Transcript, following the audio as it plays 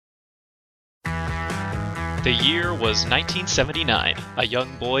The year was 1979. A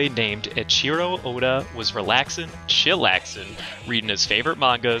young boy named Eiichiro Oda was chillaxin', reading his favorite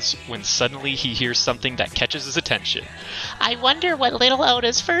mangas when suddenly he hears something that catches his attention. I wonder what little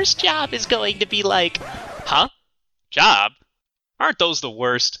Oda's first job is going to be like. Huh? Job? Aren't those the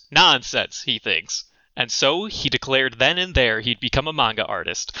worst? Nonsense, he thinks. And so he declared then and there he'd become a manga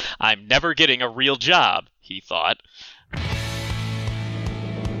artist. I'm never getting a real job, he thought.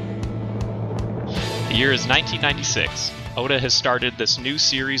 The year is 1996. Oda has started this new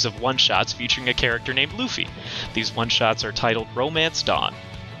series of one-shots featuring a character named Luffy. These one-shots are titled Romance Dawn.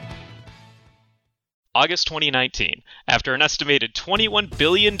 August 2019. After an estimated $21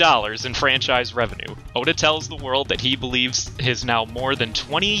 billion in franchise revenue, Oda tells the world that he believes his now more than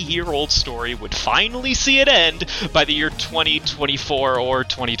 20-year-old story would finally see an end by the year 2024 or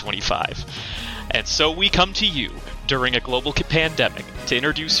 2025. And so we come to you during a global pandemic to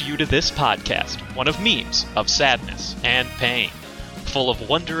introduce you to this podcast, one of memes of sadness and pain, full of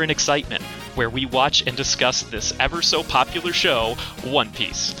wonder and excitement, where we watch and discuss this ever so popular show, One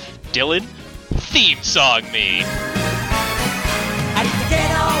Piece. Dylan, theme song me.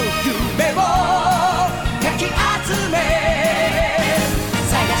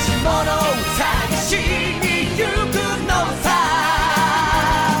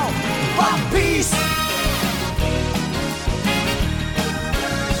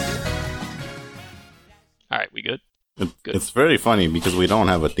 All right, we good? Good. It's very funny because we don't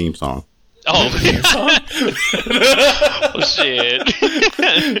have a theme song. Oh, oh shit.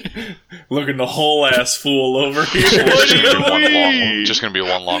 Looking the whole ass fool over here. Just gonna be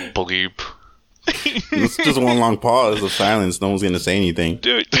one long bleep. It's just one long pause of silence. No one's gonna say anything.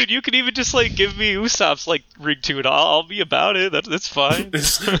 Dude, you can even just give me Usopp's ringtone. I'll be about it. That's fine.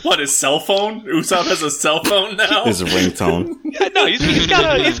 What, his cell phone? Usopp has a cell phone now. His ringtone. Yeah, no, he's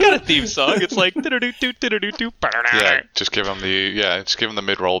got a theme song. It's like Yeah, just give him the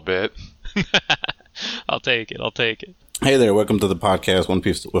mid-roll bit. I'll take it. Hey there, welcome to the podcast One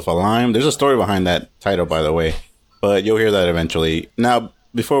Piece with a Lime. There's a story behind that title, by the way, but you'll hear that eventually. Now,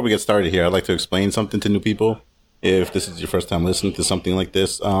 before we get started here, I'd like to explain something to new people. If this is your first time listening to something like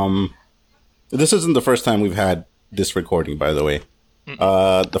this, this isn't the first time we've had this recording, by the way.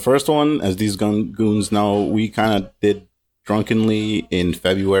 The first one, as these goons know, we kind of did drunkenly in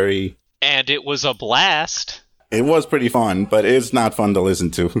February. And it was a blast. It was pretty fun, but it's not fun to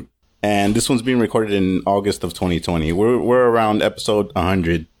listen to. And this one's being recorded in August of 2020. We're around episode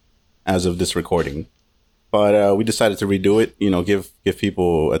 100 as of this recording. But we decided to redo it, give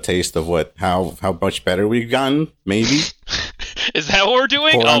people a taste of how much better we've gotten, maybe. Is that what we're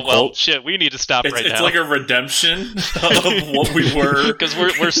doing? Quote, oh, unquote. well, shit, we need to stop right now. It's like a redemption of what we were. Because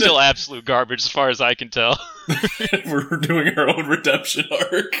we're still absolute garbage as far as I can tell. We're doing our own redemption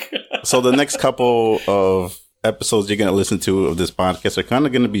arc. So the next couple of episodes you're going to listen to of this podcast are kind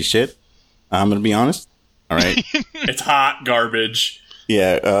of going to be shit. I'm going to be honest. All right. It's hot garbage.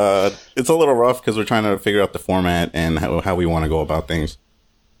 Yeah, it's a little rough because we're trying to figure out the format and how we want to go about things.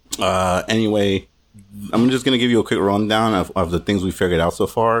 Anyway, I'm just going to give you a quick rundown of the things we figured out so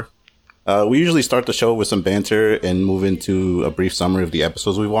far. We usually start the show with some banter and move into a brief summary of the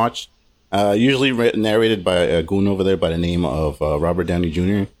episodes we watched. Usually narrated by a goon over there by the name of Robert Downey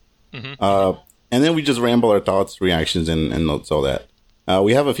Jr. Mm-hmm. And then we just ramble our thoughts, reactions, and notes, all that.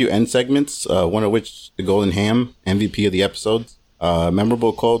 We have a few end segments, one of which the Golden Ham, MVP of the episodes.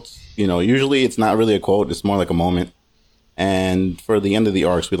 Memorable quotes. Usually it's not really a quote. It's more like a moment. And for the end of the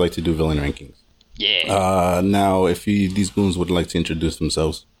arcs, we'd like to do villain rankings. Yeah. Now, if these goons would like to introduce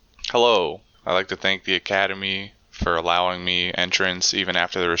themselves. Hello. I'd like to thank the Academy for allowing me entrance even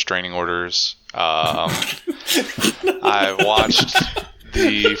after the restraining orders. I watched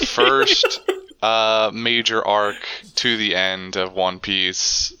the first major arc to the end of One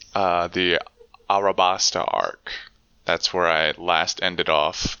Piece, the Arabasta arc. That's where I last ended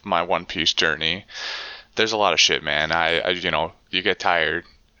off my One Piece journey. There's a lot of shit, man. I you get tired.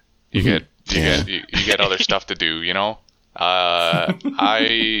 You get other stuff to do,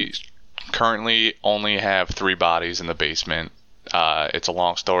 I currently only have 3 bodies in the basement. It's a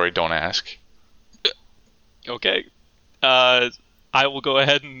long story, don't ask. Okay. I will go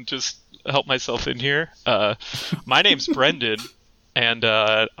ahead and just help myself in here. My name's Brendan. And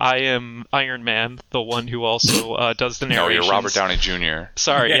I am Iron Man, the one who also does the narration. No, you're Robert Downey Jr.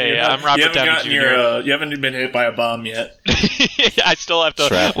 Sorry, I'm Robert Downey Jr. You haven't been hit by a bomb yet. I still have to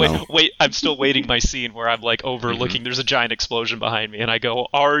Shrapnel. wait. I'm still waiting my scene where I'm overlooking. Mm-hmm. There's a giant explosion behind me, and I go,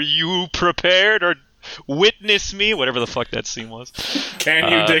 "Are you prepared, or Witness me, whatever the fuck that scene was. Can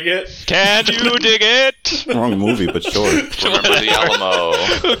you dig it? Can you dig it? Wrong movie, but sure. It's Remember the Alamo.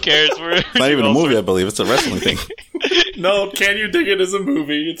 Who cares? not even a movie, I believe. It's a wrestling thing. No, Can You Dig It is a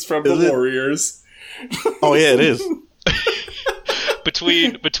movie. It's from Is The it? Warriors. Oh, yeah, it is.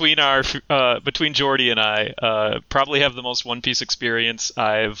 between Jordy and I, probably have the most One Piece experience.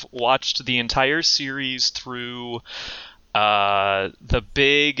 I've watched the entire series through the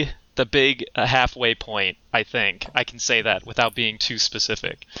big halfway point. I think I can say that without being too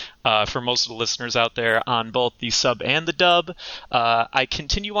specific. For most of the listeners out there on both the sub and the dub, I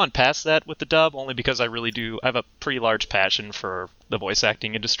continue on past that with the dub only because I have a pretty large passion for the voice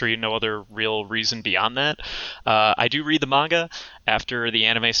acting industry. No other real reason beyond that. I do read the manga. After the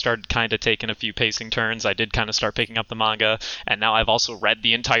anime started kind of taking a few pacing turns, I did kind of start picking up the manga, and now I've also read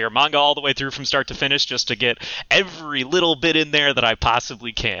the entire manga all the way through from start to finish just to get every little bit in there that I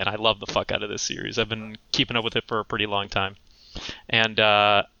possibly can. I love the fuck out of this series. I've been keeping up with it for a pretty long time. And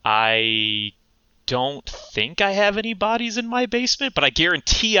I don't think I have any bodies in my basement, but I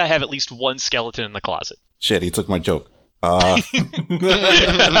guarantee I have at least one skeleton in the closet. Shit, he took my joke. Beat you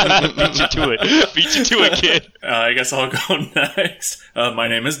to it, kid. I guess I'll go next. My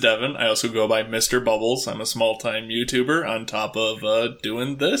name is Devin. I also go by Mr. Bubbles. I'm a small-time YouTuber on top of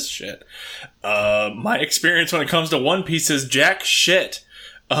doing this shit. My experience when it comes to One Piece is jack shit.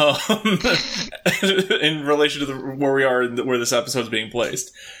 In relation to where we are, where this episode's being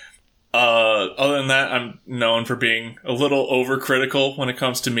placed. Other than that, I'm known for being a little overcritical when it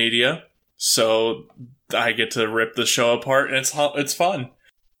comes to media. So I get to rip the show apart, and it's fun.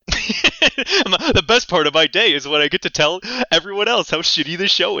 The best part of my day is when I get to tell everyone else how shitty the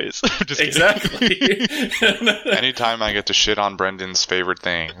show is. I'm just Exactly. Anytime I get to shit on Brendan's favorite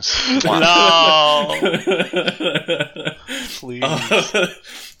things. No. Please.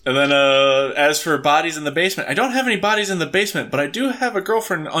 And then, as for bodies in the basement, I don't have any bodies in the basement, but I do have a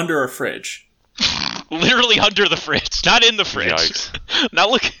girlfriend under a fridge. Literally under the fridge, not in the fridge. Yikes. Now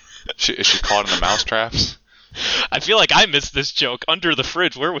look. Is she caught in the mouse traps? I feel like I missed this joke. Under the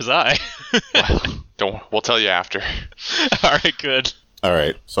fridge, where was I? We'll tell you after. All right, good. All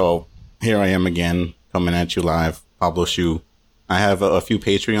right, so here I am again, coming at you live. Pablo Shu. I have a few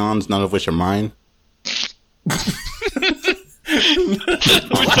Patreons, none of which are mine.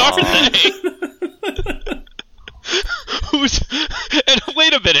 Whose are they? And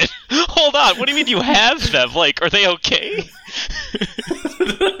wait a minute. Hold on. What do you mean you have them? Like, are they okay?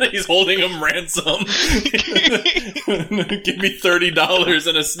 He's holding him ransom. Give me $30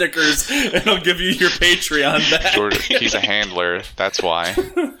 and a Snickers, and I'll give you your Patreon back. Jordan, he's a handler. That's why.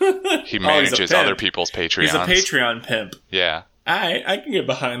 He manages other people's Patreons. He's a Patreon pimp. Yeah. I can get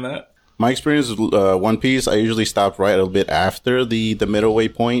behind that. My experience with One Piece, I usually stop right a little bit after the middle way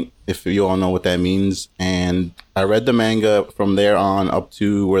point, if you all know what that means. And I read the manga from there on up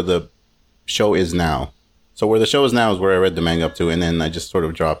to where the show is now. So where the show is now is where I read the manga up to, and then I just sort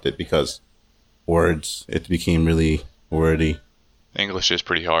of dropped it because words, it became really wordy. English is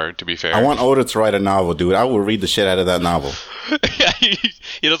pretty hard, to be fair. I want Oda to write a novel, dude. I will read the shit out of that novel. Yeah,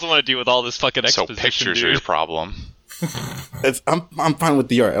 he doesn't want to deal with all this fucking So exposition, pictures dude. are your problem. I'm fine with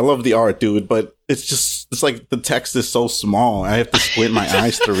the art. I love the art, dude, but it's like the text is so small. I have to squint my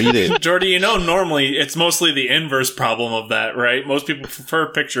eyes to read it. Jordy, you know, normally it's mostly the inverse problem of that, right? Most people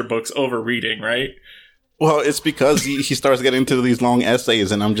prefer picture books over reading, right? Well, it's because he starts getting into these long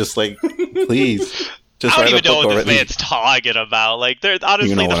essays, and I'm just like, please, just I write don't a even know book what this already. man's talking about. Like, they're honestly,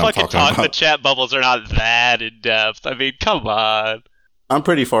 You know the what I'm fucking talking about. the chat bubbles are not that in depth. I mean, come on. I'm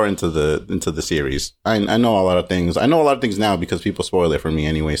pretty far into the series. I know a lot of things. I know a lot of things now because people spoil it for me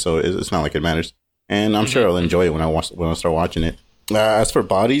anyway, so it's not like it matters. And I'm sure I'll enjoy it when I start watching it. As for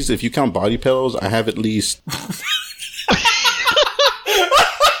bodies, if you count body pillows, I have at least.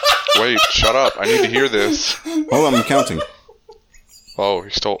 Wait, shut up. I need to hear this. Hold on, I'm counting. Oh, he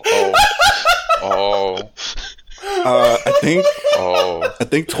stole. Oh. I think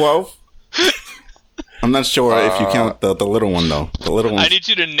 12. I'm not sure if you count the little one though. The little one. I need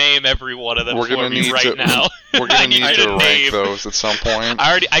you to name every one of them We're for gonna me need right to. now. We're I gonna need need you to rank name. those at some point.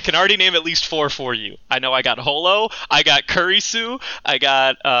 I can already name at least 4 for you. I know I got Holo, I got Kurisu, I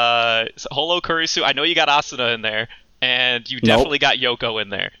got Holo, Kurisu. I know you got Asuna in there, and you definitely got Yoko in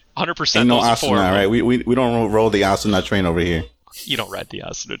there. 100%. Ain't no those are 4 Asuna, of them. right? We don't roll the Asuna train over here. You don't ride the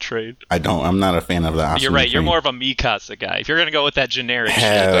Asuna train. I don't. I'm not a fan of the Asuna. You're right. You're train. more of a Mikasa guy. If you're gonna go with that generic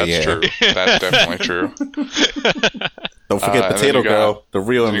Hell shit, That's yeah. true. That's definitely true. Don't forget and then Potato you got- Girl, the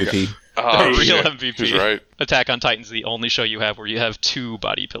real then you MVP. Oh, real shit. MVP. He's right. Attack on Titan's the only show you have where you have 2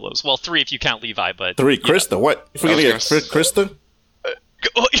 body pillows. Well, 3 if you count Levi, but 3, Krista. What? If we're I gonna was get gonna Krista?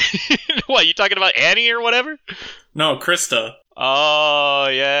 What, you talking about Annie or whatever? No, Krista. Oh,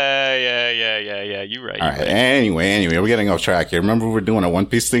 yeah, you're right. All right. Anyway, we're getting off track here. Remember we were doing a One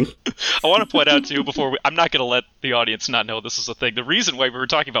Piece thing? I want to point out, too, I'm not going to let the audience not know this is a thing. The reason why we were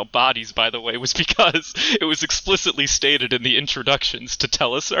talking about bodies, by the way, was because it was explicitly stated in the introductions to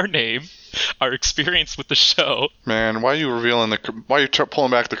tell us our name, our experience with the show. Man, why are you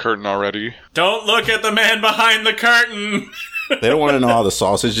pulling back the curtain already? Don't look at the man behind the curtain! They don't want to know how the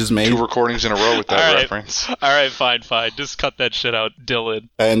sausage is made. 2 recordings in a row with that reference. All right, fine. Just cut that shit out, Dylan.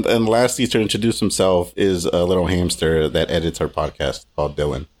 And lastly, to introduce himself is a little hamster that edits our podcast called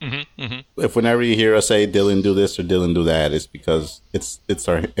Dylan. If whenever you hear us say Dylan do this or Dylan do that, it's because it's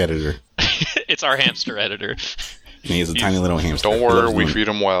our editor. It's our hamster editor. And he's a tiny little hamster. Don't worry, we feed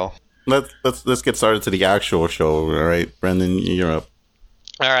him well. Let's get started to the actual show. All right, Brendan, you're up.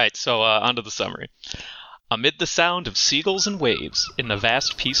 All right, so on to the summary. Amid the sound of seagulls and waves, in the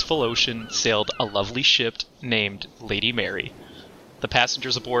vast peaceful ocean sailed a lovely ship named Lady Mary. The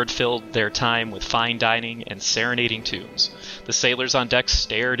passengers aboard filled their time with fine dining and serenading tunes. The sailors on deck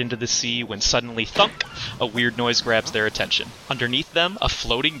stared into the sea when suddenly, thunk, a weird noise grabs their attention. Underneath them, a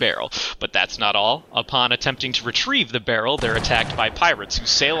floating barrel. But that's not all. Upon attempting to retrieve the barrel, they're attacked by pirates who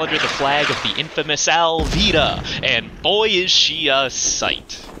sail under the flag of the infamous Alvida. And boy is she a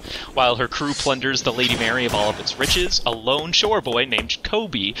sight. While her crew plunders the Lady Mary of all of its riches, a lone shore boy named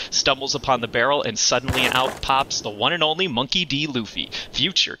Kobe stumbles upon the barrel and suddenly out pops the one and only Monkey D. Luffy,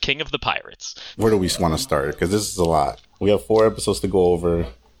 future king of the pirates. Where do we want to start? Because this is a lot. We have 4 episodes to go over.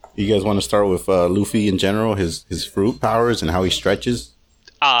 You guys want to start with Luffy in general, his fruit powers and how he stretches?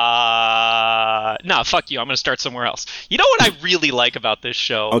 Nah, fuck you. I'm going to start somewhere else. You know what I really like about this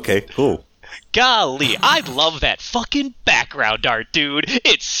show? Okay, cool. Golly, I love that fucking background art, dude.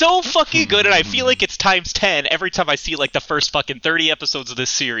 It's so fucking good, and I feel like it's times 10 every time I see, like, the first fucking 30 episodes of this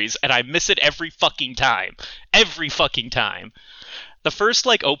series, and I miss it every fucking time. Every fucking time. The first,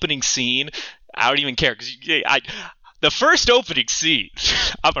 like, opening scene, I don't even care, because the first opening scene,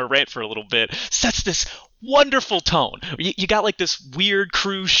 I'm gonna rant for a little bit, sets this wonderful tone. You got like this weird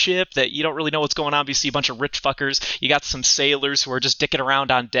cruise ship that you don't really know what's going on, but you see a bunch of rich fuckers. You got some sailors who are just dicking around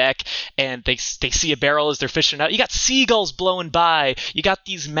on deck, and they see a barrel as they're fishing out. You got seagulls blowing by. You got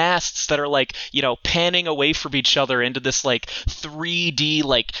these masts that are like, panning away from each other into this like 3D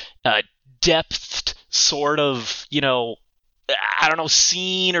like depth sort of, I don't know,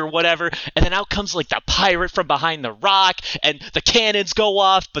 scene or whatever, and then out comes like the pirate from behind the rock, and the cannons go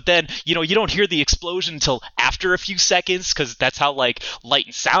off, but then, you don't hear the explosion until after a few seconds, because that's how like light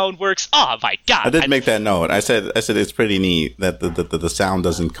and sound works. Oh my god. I did make that note. I said it's pretty neat that the sound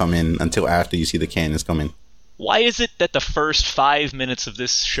doesn't come in until after you see the cannons come in. Why is it that the first 5 minutes of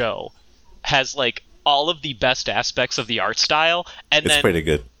this show has like all of the best aspects of the art style, and it's pretty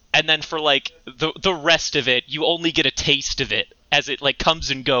good. And then for, like, the rest of it, you only get a taste of it as it, like, comes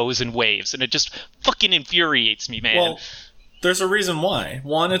and goes in waves. And it just fucking infuriates me, man. Well, there's a reason why.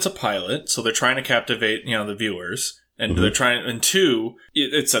 One, it's a pilot, so they're trying to captivate, the viewers. And they're trying, and 2,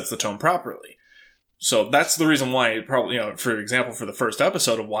 it sets the tone properly. So that's the reason why, probably, for example, for the first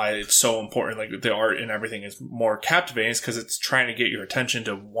episode of why it's so important, like, the art and everything is more captivating, is because it's trying to get your attention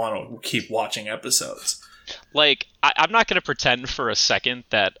to want to keep watching episodes. Like, I'm not going to pretend for a second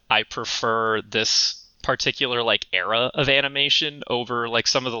that I prefer this particular, like, era of animation over, like,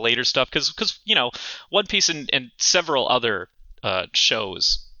 some of the later stuff. Because One Piece and several other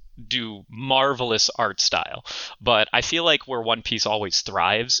shows do marvelous art style. But I feel like where One Piece always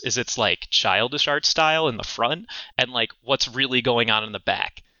thrives is its, like, childish art style in the front and, like, what's really going on in the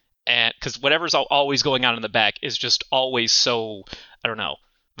back. And because whatever's always going on in the back is just always so, I don't know,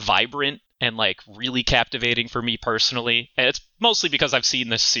 vibrant and like really captivating for me personally. And it's mostly because I've seen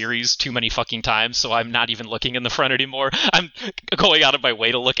this series too many fucking times, so I'm not even looking in the front anymore. I'm going out of my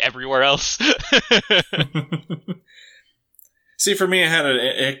way to look everywhere else. See, for me, I had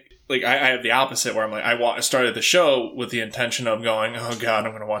I have the opposite where I'm like, I started the show with the intention of going, oh god,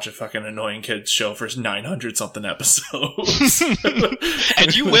 I'm going to watch a fucking annoying kids show for 900 something episodes.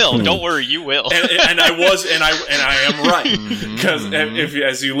 And you will, don't worry, you will. and I am right, because if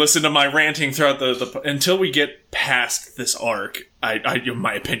as you listen to my ranting throughout the until we get past this arc,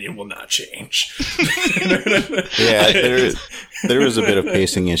 my opinion will not change. Yeah, there is a bit of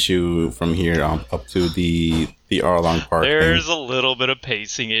pacing issue from here up to the the Arlong Park There's thing. a little bit of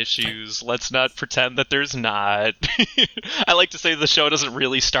pacing issues. Let's not pretend that there's not. I like to say the show doesn't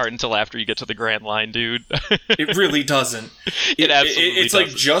really start until after you get to the Grand Line, dude. It really doesn't. It absolutely It's doesn't.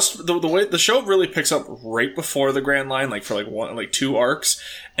 like just the way the show really picks up right before the Grand Line, like for like 2 arcs,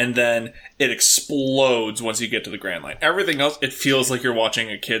 and then it explodes once you get to the Grand Line. Everything else, it feels like you're watching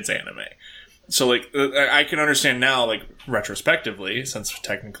a kid's anime. So, like, I can understand now, like, retrospectively, since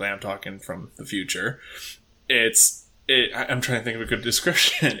technically I'm talking from the future, I'm trying to think of a good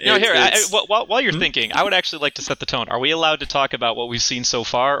description. While you're thinking, I would actually like to set the tone. Are we allowed to talk about what we've seen so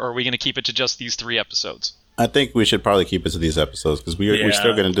far, or are we going to keep it to just these 3 episodes? I think we should probably keep it to these episodes, because we're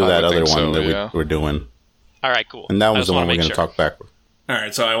still going to do that other one that we're doing. All right, cool. And that was the one we're going to talk backward. All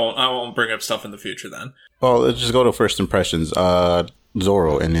right, so I won't bring up stuff in the future then. Well, let's just go to first impressions.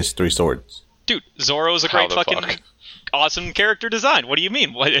 Zoro and his 3 swords. Dude, Zoro's a great fucking awesome character design. What do you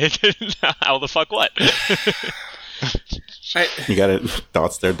mean? What? How the fuck what? You got it?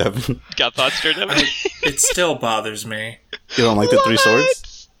 Thoughts there, Devin? Got thoughts there, Devin? It still bothers me. You don't like the 3 swords?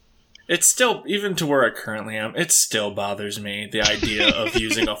 It's still, even to where I currently am, it still bothers me, the idea of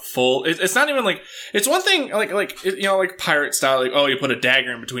using a full... It's not even like... It's one thing, like pirate style, like, oh, you put a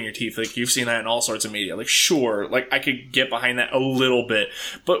dagger in between your teeth. Like, you've seen that in all sorts of media. Like, sure, like, I could get behind that a little bit.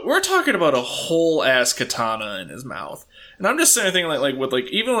 But we're talking about a whole-ass katana in his mouth. And I'm just saying,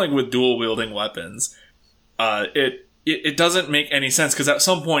 even with dual-wielding weapons, it doesn't make any sense, because at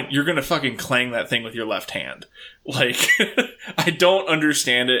some point, you're gonna fucking clang that thing with your left hand. Like, I don't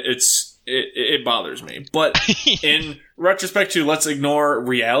understand it. It bothers me. But in retrospect to let's ignore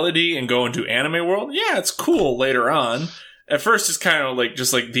reality and go into anime world, yeah, it's cool later on. At first, it's kind of like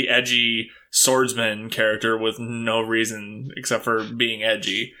just like the edgy swordsman character with no reason except for being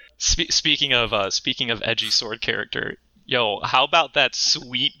edgy. Speaking of edgy sword character, yo, how about that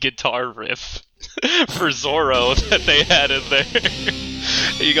sweet guitar riff for Zoro that they had in there?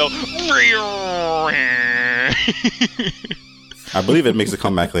 You go. I believe it makes a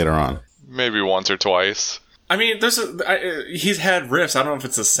comeback later on. Maybe once or twice. I mean, he's had riffs. I don't know if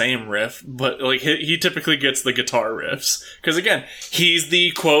it's the same riff, but like he typically gets the guitar riffs because again, he's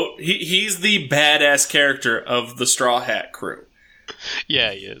the quote. He's the badass character of the Straw Hat crew.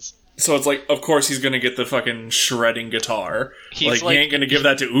 Yeah, he is. So it's like, of course, he's gonna get the fucking shredding guitar. He ain't gonna give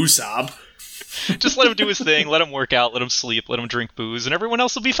that to Usopp. Just let him do his thing, let him work out, let him sleep, let him drink booze, and everyone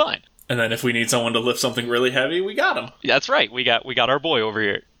else will be fine. And then if we need someone to lift something really heavy, we got him. Yeah, that's right. We got our boy over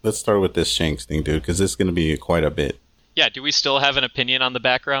here. Let's start with this Shanks thing, dude, because this is going to be quite a bit. Yeah, do we still have an opinion on the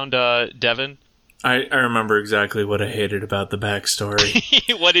background, Devin? I remember exactly what I hated about the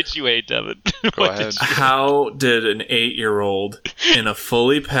backstory. What did you hate, Devin? Go ahead. How did an 8-year-old in a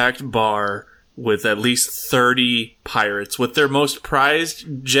fully packed bar with at least 30 pirates, with their most prized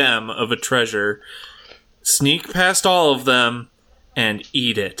gem of a treasure, sneak past all of them and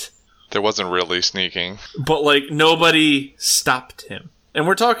eat it? There wasn't really sneaking. But, like, nobody stopped him. And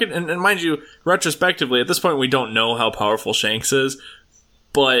we're talking, and mind you, retrospectively, at this point we don't know how powerful Shanks is,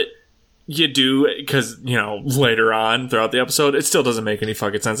 but you do, because, you know, later on throughout the episode, it still doesn't make any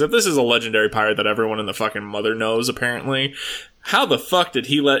fucking sense. If this is a legendary pirate that everyone in the fucking mother knows, apparently, how the fuck did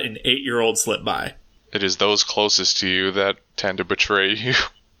he let an 8-year-old slip by? It is those closest to you that tend to betray you.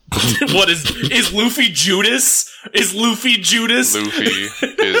 What is Luffy Judas? Is Luffy Judas? Luffy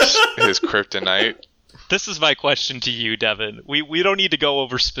is his kryptonite. This is my question to you, Devin. We don't need to go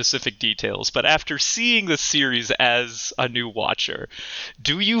over specific details, but after seeing the series as a new watcher,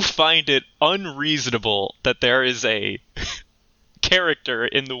 do you find it unreasonable that there is a character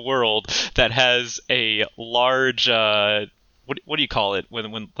in the world that has a large what do you call it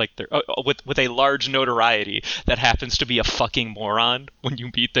when like they're with a large notoriety that happens to be a fucking moron when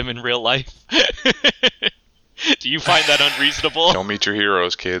you meet them in real life? Do you find that unreasonable? Don't meet your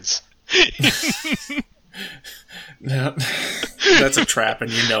heroes, kids. No, that's a trap,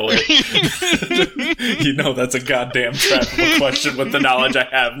 and you know it. You know that's a goddamn trap of a question with the knowledge I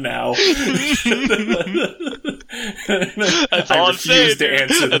have now. That's all I'm saying. To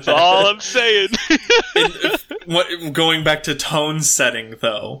answer that's all I'm saying. Going back to tone setting,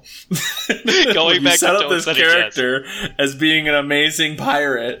 though. Going back to set up tone this setting, character as being an amazing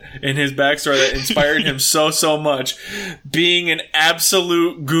pirate in his backstory that inspired him so much, being an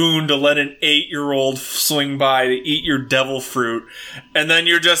absolute goon to let an 8-year-old swing by to eat your devil fruit, and then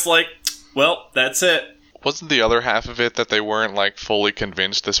you're just like, well, that's it. Wasn't the other half of it that they weren't like fully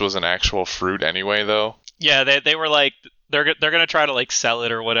convinced this was an actual fruit anyway, though? Yeah, they were like, they're gonna try to like sell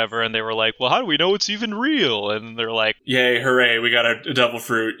it or whatever, and they were like, well, how do we know it's even real? And they're like, yay, hooray, we got a devil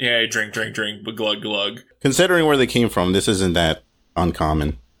fruit, yay, drink, but glug glug. Considering where they came from, this isn't that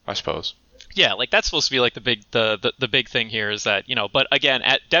uncommon. I suppose. Yeah, like that's supposed to be like the big thing here is that, but again,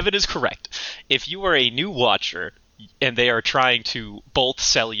 Devin is correct. If you are a new watcher and they are trying to both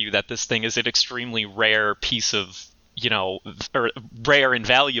sell you that this thing is an extremely rare piece of, or rare and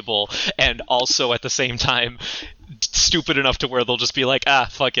valuable, and also at the same time stupid enough to where they'll just be like,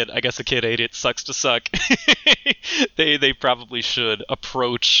 fuck it, I guess a kid ate it, sucks to suck. They probably should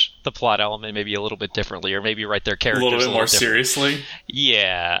approach the plot element maybe a little bit differently, or maybe write their characters a little bit more different. seriously.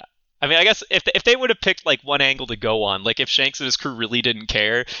 Yeah. I mean, I guess if they would have picked like one angle to go on, like if Shanks and his crew really didn't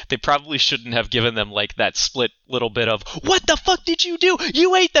care, they probably shouldn't have given them like that split little bit of, what the fuck did you do?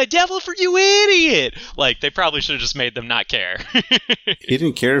 You ate the devil fruit, you idiot! Like, they probably should have just made them not care. He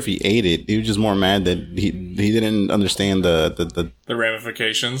didn't care if he ate it. He was just more mad that he didn't understand the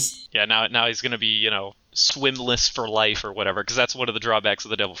ramifications. Yeah, now he's gonna be, swimless for life or whatever, because that's one of the drawbacks of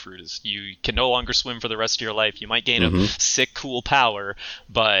the devil fruit is you can no longer swim for the rest of your life. You might gain a sick, cool power,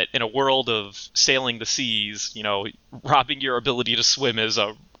 but in a world of sailing the seas, robbing your ability to swim is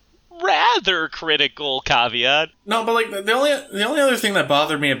a rather critical caveat. No, but like the only other thing that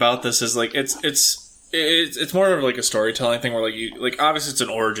bothered me about this is like it's more of like a storytelling thing where like obviously it's an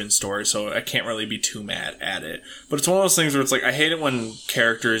origin story, so I can't really be too mad at it. But it's one of those things where it's like I hate it when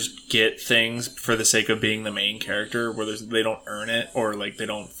characters get things for the sake of being the main character, where they don't earn it or like they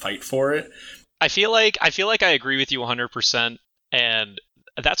don't fight for it. I feel like I agree with you 100%, and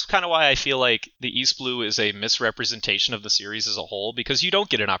that's kind of why I feel like the East Blue is a misrepresentation of the series as a whole, because you don't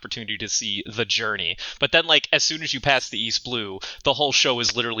get an opportunity to see the journey. But then, like, as soon as you pass the East Blue, the whole show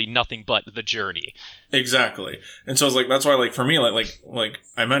is literally nothing but the journey. Exactly. And so it's like, that's why, like, for me, like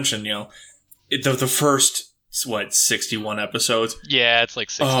I mentioned, the first, 61 episodes? Yeah, it's like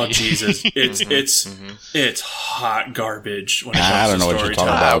 60. Oh, Jesus. It's hot garbage when it comes I don't know what you're talking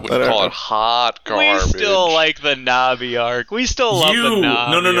about. I would call it hot garbage. We still like the Navi arc. We still love the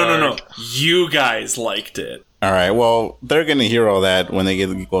Navi arc. No. You guys liked it. All right, well, they're going to hear all that when they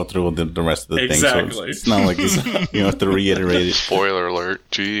go through the rest of the thing. So it's not like you have to reiterate it. Spoiler alert,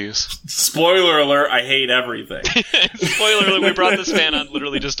 jeez. Spoiler alert, I hate everything. Spoiler alert, we brought this fan on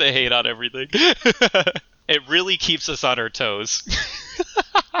literally just to hate on everything. It really keeps us on our toes.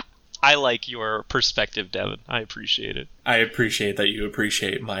 I like your perspective, Devin. I appreciate it. I appreciate that you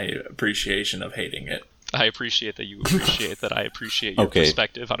appreciate my appreciation of hating it. I appreciate that you appreciate that I appreciate your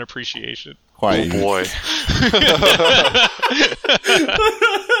perspective on appreciation. Quiet. Oh boy.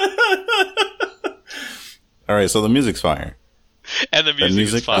 All right, so the music's fire. And the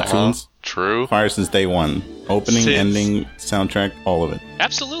music is fire. The tunes, true. Fire since day one. Opening, ending, soundtrack, all of it.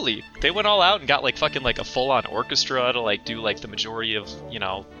 Absolutely. They went all out and got like fucking like a full-on orchestra to like do like the majority of,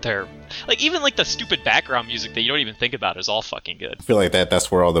 their like even like the stupid background music that you don't even think about is all fucking good. I feel like that's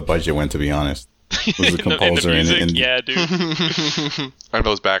where all the budget went, to be honest. Was the composer in the music? and yeah, dude. And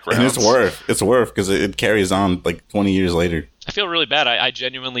those backgrounds. And it's worth because it carries on like 20 years later. I feel really bad. I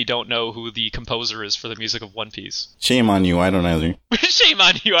genuinely don't know who the composer is for the music of One Piece. Shame on you. I don't either. Shame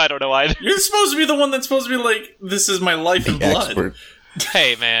on you. I don't know either. You're supposed to be the one that's supposed to be like, this is my life and blood. Expert.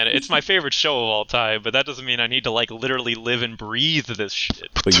 Hey, man, it's my favorite show of all time, but that doesn't mean I need to, like, literally live and breathe this shit.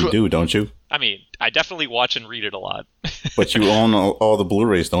 But you do, don't you? I mean, I definitely watch and read it a lot. But you own all the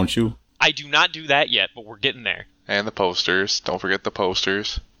Blu-rays, don't you? I do not do that yet, but we're getting there. And the posters. Don't forget the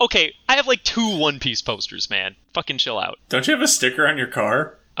posters. Okay, I have, like, 2 One Piece posters, man. Fucking chill out. Don't you have a sticker on your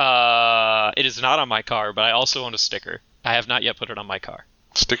car? It is not on my car, but I also own a sticker. I have not yet put it on my car.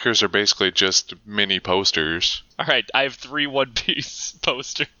 Stickers are basically just mini posters. Alright, I have 3 One Piece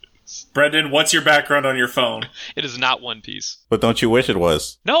posters. Brendan, what's your background on your phone? It is not One Piece. But don't you wish it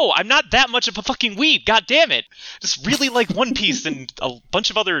was? No, I'm not that much of a fucking weeb. God damn it! Just really like One Piece and a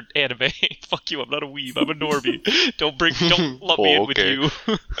bunch of other anime. Fuck you, I'm not a weeb. I'm a normie. Don't lump me in with you.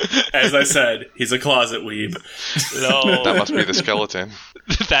 As I said, he's a closet weeb. No, That must be the skeleton.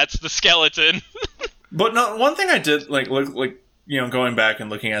 that's the skeleton. But no, one thing I did going back and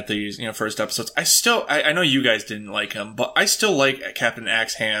looking at these, first episodes, I know you guys didn't like him, but I still like Captain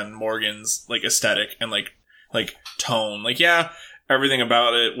Axehand Morgan's, like, aesthetic and, like tone. Like, yeah, everything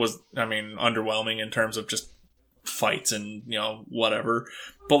about it was, underwhelming in terms of just fights and, whatever.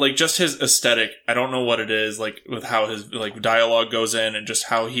 But, like, just his aesthetic, I don't know what it is, like, with how his, like, dialogue goes in and just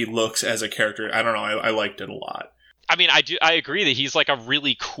how he looks as a character. I don't know, I liked it a lot. I mean, I agree that he's, like, a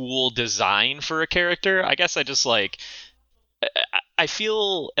really cool design for a character. I guess I just, like... I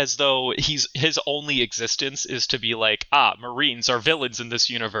feel as though his only existence is to be like, Marines are villains in this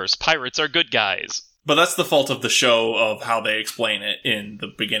universe, pirates are good guys. But that's the fault of the show of how they explain it in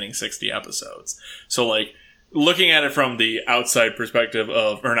the beginning 60 episodes. So, like, looking at it from the outside perspective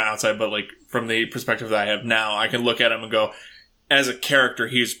of, or not outside, but, like, from the perspective that I have now, I can look at him and go, as a character,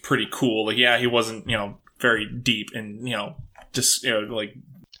 he's pretty cool. Like, yeah, he wasn't, very deep and, just, like...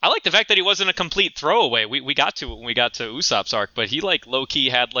 I like the fact that he wasn't a complete throwaway. We got to it when we got to Usopp's arc, but he like low key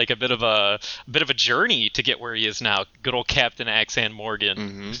had like a bit of a journey to get where he is now. Good old Captain Axan Morgan.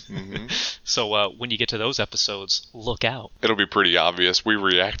 Mm-hmm, mm-hmm. So when you get to those episodes, look out. It'll be pretty obvious. We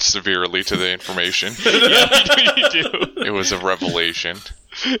react severely to the information. Yeah, you do. It was a revelation.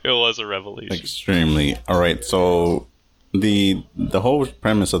 It was a revelation. Extremely. All right, so the whole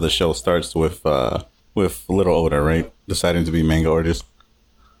premise of the show starts with little Oda, right, deciding to be manga artist.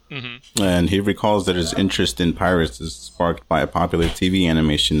 Mm-hmm. And he recalls that his interest in pirates is sparked by a popular TV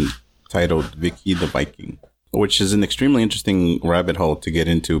animation titled Vicky the Viking, which is an extremely interesting rabbit hole to get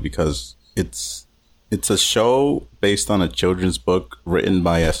into because it's a show based on a children's book written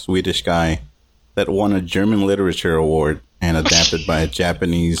by a Swedish guy that won a German Literature Award and adapted by a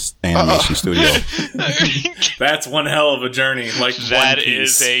Japanese animation studio. That's one hell of a journey. Like that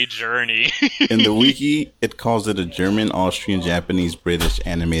is a journey. In the wiki, it calls it a German, Austrian, Japanese, British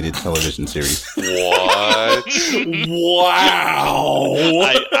animated television series. What? Wow!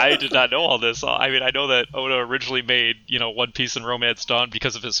 I did not know all this. I mean, I know that Oda originally made, One Piece and Romance Dawn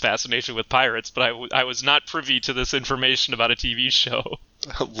because of his fascination with pirates, but I was not privy to this information about a TV show.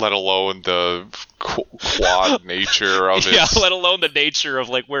 Let alone the quad nature of it. Yeah, let alone the nature of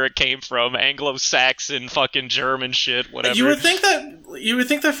like where it came from, Anglo-Saxon, fucking German shit, whatever. You would think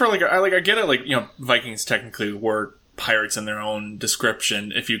that for like I get it, like Vikings technically were pirates in their own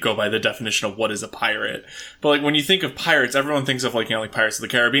description if you go by the definition of what is a pirate. But like when you think of pirates, everyone thinks of like Pirates of the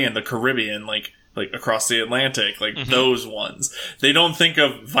Caribbean, the Caribbean, like across the Atlantic, like those ones. They don't think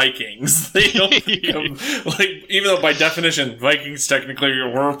of Vikings. They don't think of, like, even though by definition, Vikings technically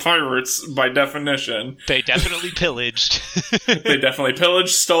were pirates by definition. They definitely pillaged. They definitely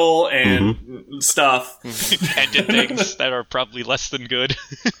pillaged, stole, and stuff. And did things that are probably less than good.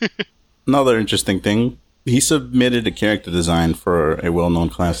 Another interesting thing, he submitted a character design for a well-known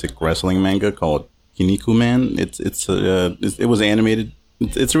classic wrestling manga called Kinnikuman. It was animated.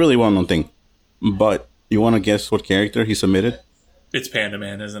 It's a really well-known thing. But you want to guess what character he submitted? It's Panda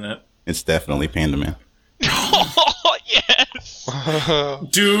Man, isn't it? It's definitely Panda Man. Oh, yes!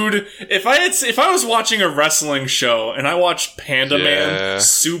 Dude, if I was watching a wrestling show and I watched Panda Man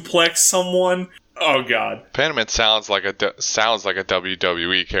suplex someone, oh god. Panda Man sounds like a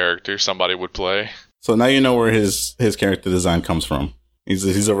WWE character somebody would play. So now you know where his character design comes from.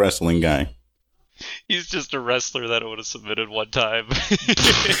 He's a wrestling guy. He's just a wrestler that would have submitted one time.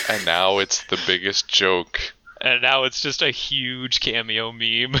 And now it's the biggest joke. And now it's just a huge cameo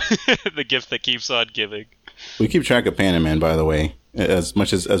meme. The gift that keeps on giving. We keep track of Panda Man, by the way, as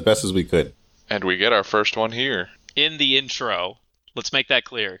best as we could. And we get our first one here. In the intro. Let's make that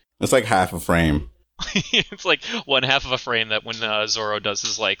clear. It's like half a frame. It's like one half of a frame that when Zoro does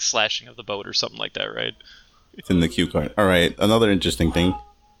his like slashing of the boat or something like that, right? It's in the cue card. All right, another interesting thing.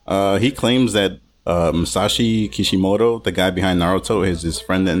 He claims that Masashi Kishimoto, the guy behind Naruto, is his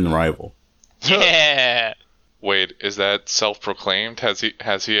friend and rival. Yeah. Wait, is that self-proclaimed? Has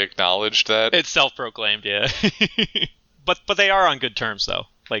he acknowledged that? It's self-proclaimed, yeah. but they are on good terms though.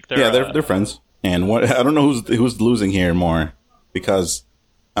 Like they're friends. And what I don't know who's losing here more, because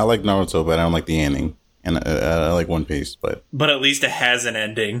I like Naruto, but I don't like the ending, and I like One Piece, but at least it has an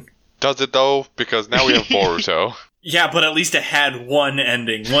ending. Does it though? Because now we have Boruto. Yeah, but at least it had one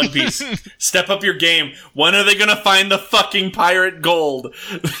ending. One Piece. Step up your game. When are they gonna find the fucking pirate gold?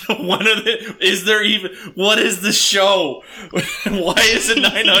 What is the show? Why is it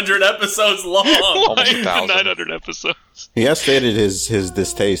 900 episodes long? Almost 1,000. 900 episodes. he has stated his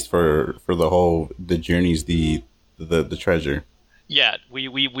distaste for the journeys, the treasure. Yeah,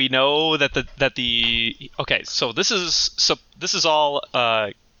 we know that the okay, so this is all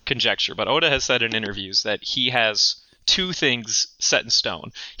conjecture, but Oda has said in interviews that he has two things set in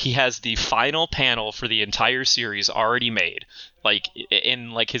stone. He has the final panel for the entire series already made, like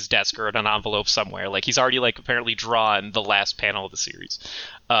in like his desk or in an envelope somewhere. Like he's already like apparently drawn the last panel of the series.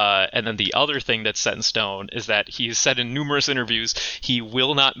 And then the other thing that's set in stone is that he has said in numerous interviews he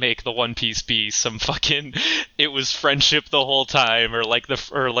will not make the One Piece be some fucking it was friendship the whole time or like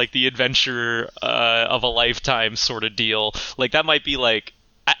the adventure of a lifetime sort of deal. Like that might be like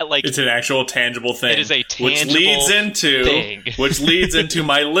it's an actual tangible thing. It is a tangible thing. Which leads into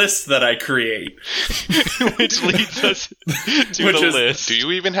my list that I create. Which leads us to the list. Do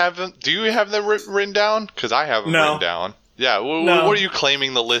you even have them? Do you have them written down? Because I have them written down. Yeah, no. What are you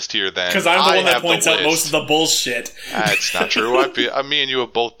claiming the list here then? Because I'm the one that points out most of the bullshit. That's not true. Me and you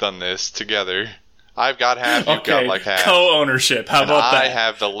have both done this together. I've got half, you've got like half. Co-ownership. How about that? I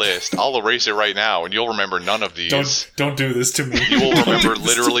have the list. I'll erase it right now, and you'll remember none of these. Don't do this to me. You will remember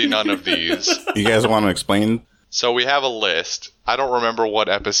literally none of these. You guys want to explain? So we have a list. I don't remember what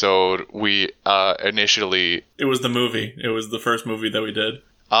episode we initially... It was the movie. It was the first movie that we did.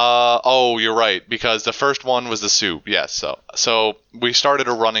 Oh, you're right, because the first one was the soup. Yes, so we started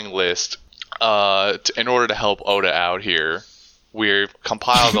a running list in order to help Oda out here. We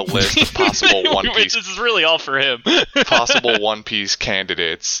compiled a list of possible One Piece. This is really all for him. Possible One Piece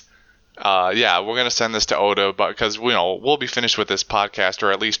candidates. Yeah, we're gonna send this to Oda, but because we'll be finished with this podcast,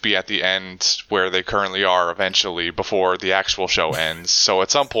 or at least be at the end where they currently are eventually before the actual show ends. So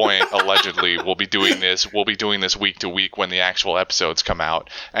at some point, allegedly, we'll be doing this. We'll be doing this week to week when the actual episodes come out.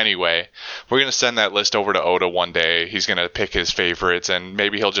 Anyway, we're gonna send that list over to Oda one day. He's gonna pick his favorites, and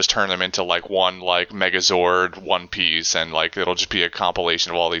maybe he'll just turn them into like one like Megazord One Piece, and like it'll just be a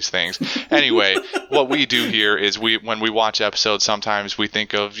compilation of all these things. Anyway, what we do here is when we watch episodes, sometimes we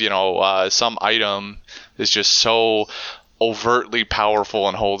think of some item is just so overtly powerful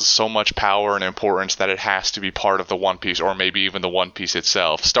and holds so much power and importance that it has to be part of the One Piece, or maybe even the One Piece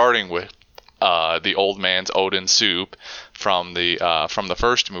itself. Starting with the old man's Odin soup from the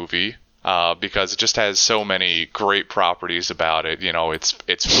first movie, because it just has so many great properties about it. It's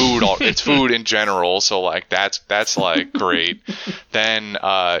food. It's food in general. So like that's like great. Then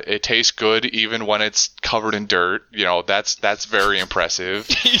it tastes good even when it's covered in dirt. That's very impressive.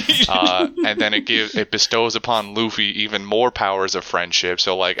 And then it bestows upon Luffy even more powers of friendship.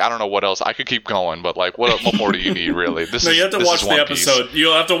 So like I don't know what else. I could keep going, but like what more do you need really? You have to watch the episode.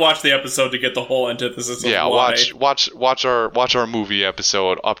 You'll have to watch the episode to get the whole antithesis. Yeah, of why. watch our movie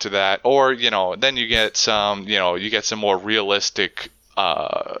episode up to that, or then you get some more realistic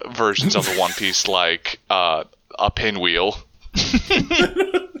versions of the One Piece, like a pinwheel.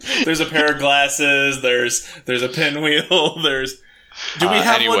 There's a pair of glasses. There's a pinwheel. Do we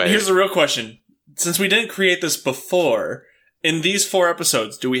have one? Here's the real question: since we didn't create this before, in these 4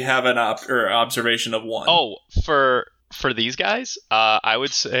 episodes, do we have an observation of one? Oh, for these guys, I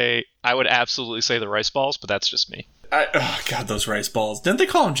would absolutely say the rice balls, but that's just me. God, those rice balls. Didn't they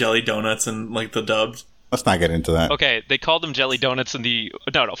call them jelly donuts in, like, the dubs? Let's not get into that. Okay, they called them jelly donuts in the...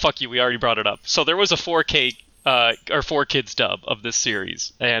 No, fuck you, we already brought it up. So there was a 4K, or 4 Kids dub of this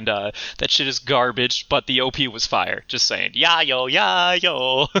series, and that shit is garbage, but the OP was fire. Just saying, ya yo. And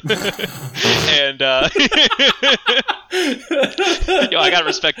I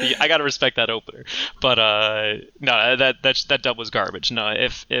gotta respect that opener. But no, that dub was garbage. No,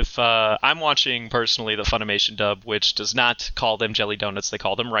 if I'm watching personally the Funimation dub, which does not call them jelly donuts, they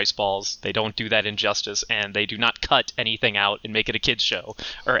call them rice balls. They don't do that injustice, and they do not cut anything out and make it a kids show,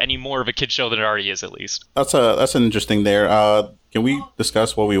 or any more of a kids show than it already is, at least. That's an interesting there. Can we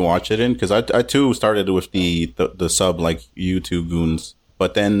discuss what we watch it in? Because I too started with the sub, like you two goons,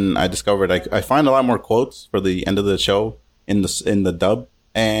 but then I discovered I find a lot more quotes for the end of the show in the dub,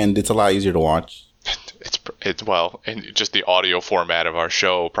 and it's a lot easier to watch. It's and just the audio format of our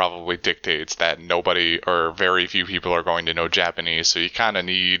show probably dictates that nobody or very few people are going to know Japanese, so you kind of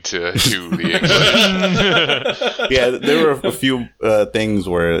need to do the English. Yeah, there were a few things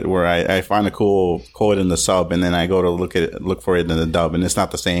where I find a cool quote in the sub, and then I go to look for it in the dub, and it's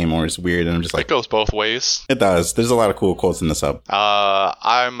not the same, or it's weird, and I'm just like... It goes both ways. It does. There's a lot of cool quotes in the sub.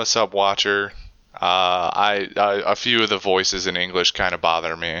 I'm a sub watcher. A few of the voices in English kind of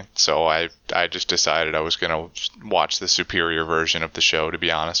bother me, so I just decided I was gonna watch the superior version of the show, to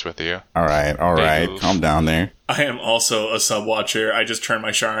be honest with you. All right, calm down there. I am also a sub watcher. I just turned my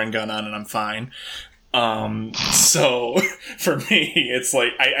Sharingan on and I'm fine. So for me, it's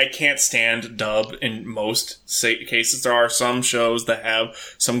like I can't stand dub in most cases. There are some shows that have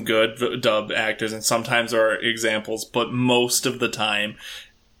some good dub actors, and sometimes there are examples, but most of the time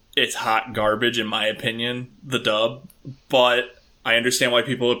it's hot garbage, in my opinion, the dub. But I understand why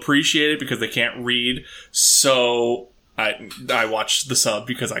people appreciate it, because they can't read. So I watch the sub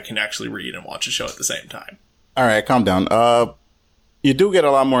because I can actually read and watch a show at the same time. All right, calm down. You do get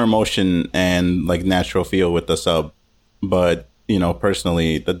a lot more emotion and like natural feel with the sub, but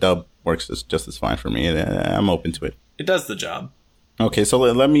personally, the dub works just as fine for me. I'm open to it. It does the job. Okay, so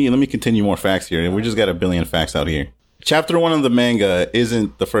let me continue more facts here. We just got a billion facts out here. Chapter 1 of the manga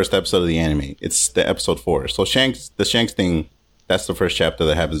isn't the first episode of the anime. It's the episode 4. So the Shanks thing, that's the first chapter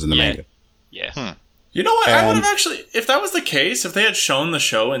that happens in the manga. Yeah. You know what? I would have actually, if that was the case, if they had shown the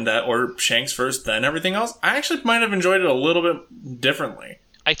show in that order, Shanks first, then everything else, I actually might have enjoyed it a little bit differently.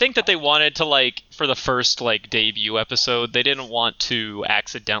 I think that they wanted to, like, for the first, like, debut episode, they didn't want to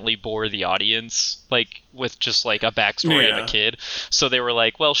accidentally bore the audience, like, with just, like, a backstory of a kid. So they were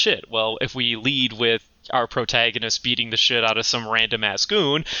like, well, shit, well, if we lead with our protagonist beating the shit out of some random ass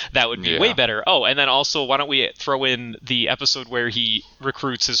goon, that would be way better. Oh, and then also, why don't we throw in the episode where he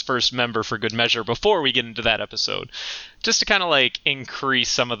recruits his first member for good measure before we get into that episode? Just to kind of, like, increase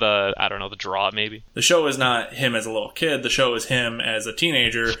some of the, I don't know, the draw, maybe. The show is not him as a little kid. The show is him as a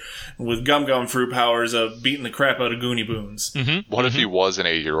teenager with gum fruit powers of beating the crap out of Goonie Boons. Mm-hmm. What if he was an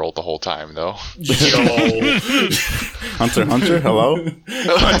 8-year-old the whole time, though? Yo. Hunter, hello?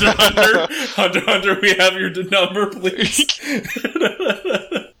 Hunter, we have your number, please.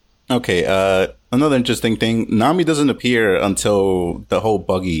 Okay, another interesting thing. Nami doesn't appear until the whole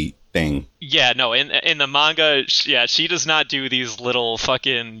buggy thing. Yeah, no, in the manga, she does not do these little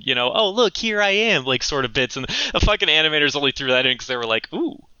fucking, you know, oh, look, here I am, like, sort of bits. And the fucking animators only threw that in because they were like,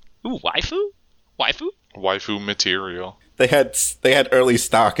 ooh, waifu? Waifu material. They had early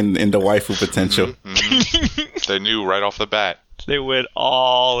stock in the waifu potential. Mm-hmm. They knew right off the bat. They went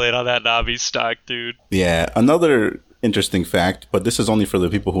all in on that Nami stock, dude. Yeah, another interesting fact, but this is only for the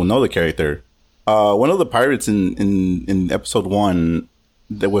people who know the character. One of the pirates in episode 1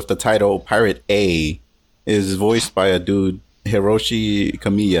 with the title Pirate A is voiced by a dude, Hiroshi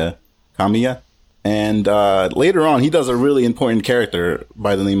Kamiya. And later on, he does a really important character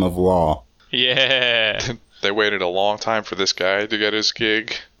by the name of Law. Yeah. They waited a long time for this guy to get his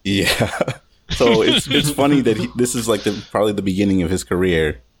gig. Yeah. So it's funny that this is like probably the beginning of his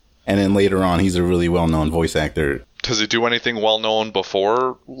career. And then later on, he's a really well-known voice actor. Does he do anything well-known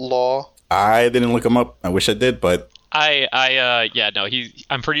before Law? I didn't look him up. I wish I did, but... I'm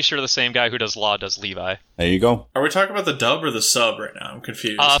pretty sure the same guy who does Law does Levi. There you go. Are we talking about the dub or the sub right now? I'm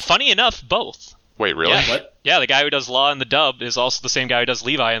confused. Funny enough, both. Wait, really? Yeah. What? Yeah, the guy who does Law in the dub is also the same guy who does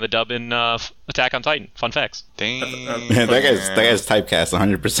Levi in the dub in Attack on Titan. Fun facts. Dang. Man, that guy's typecast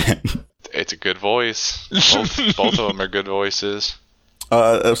 100%. It's a good voice. Both of them are good voices.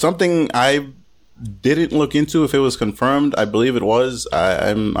 Something I didn't look into if it was confirmed. I believe it was.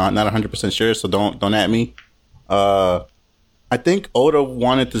 I'm not 100% sure, so don't at me. I think Oda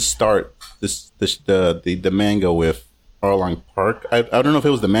wanted to start the manga with Arlong Park. I don't know if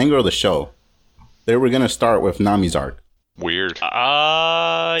it was the manga or the show. They were gonna start with Nami's arc. Weird.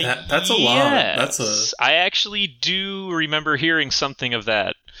 That's a lot. I actually do remember hearing something of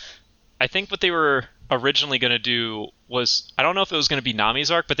that. I think what they were originally going to do was, I don't know if it was going to be Nami's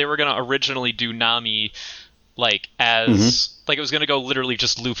arc, but they were going to originally do Nami like as like it was going to go literally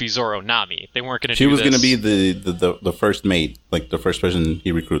just Luffy, Zoro, Nami. They weren't going to. She was going to be the first mate, like the first person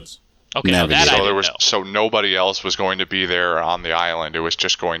he recruits. Okay, no, that I didn't know. So nobody else was going to be there on the island. It was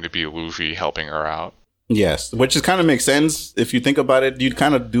just going to be Luffy helping her out. Yes, which is kind of makes sense if you think about it. You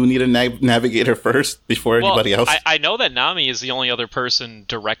kind of do need a navigator first before anybody else. I know that Nami is the only other person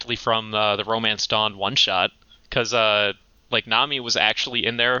directly from the Romance Dawn one shot, because like Nami was actually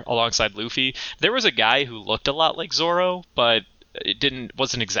in there alongside Luffy. There was a guy who looked a lot like Zoro, but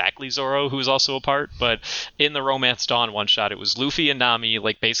wasn't exactly Zoro who was also a part. But in the Romance Dawn one shot, it was Luffy and Nami,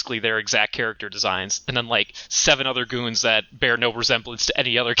 like basically their exact character designs, and then like 7 other goons that bear no resemblance to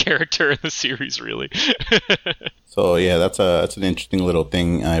any other character in the series, really. So yeah, that's an interesting little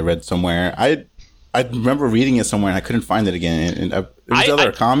thing I read somewhere. I remember reading it somewhere and I couldn't find it again. And was either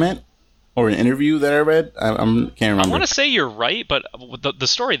a comment or an interview that I read. I can't remember. I want to say you're right, but the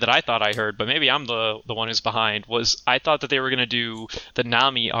story that I thought I heard, but maybe I'm the one who's behind, was I thought that they were going to do the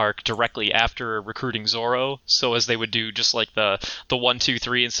Nami arc directly after recruiting Zoro, so as they would do just like the 1, 2,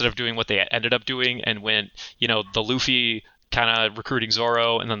 3 instead of doing what they ended up doing, and went, you know, the Luffy kind of recruiting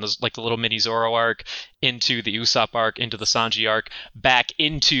Zoro, and then there's like the little mini Zoro arc into the Usopp arc, into the Sanji arc, back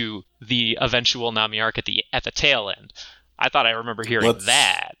into the eventual Nami arc at the tail end. I thought I remember hearing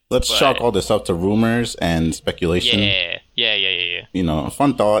that. Let's chalk all this up to rumors and speculation. Yeah. You know, a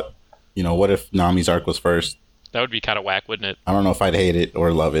fun thought. You know, what if Nami's arc was first? That would be kind of whack, wouldn't it? I don't know if I'd hate it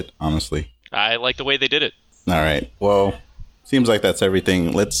or love it, honestly. I like the way they did it. All right. Well, seems like that's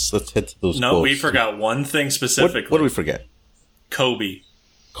everything. Let's hit to those quotes. We forgot one thing specifically. What did we forget? Kobe.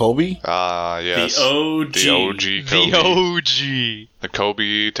 Kobe? Yes. The OG. The OG Kobe. The OG. The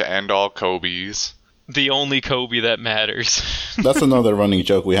Kobe to end all Kobe's. The only Kobe that matters. That's another running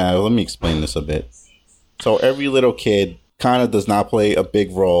joke we have. Let me explain this a bit. So every little kid kind of does not play a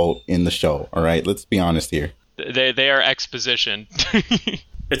big role in the show, all right? Let's be honest here. They are exposition.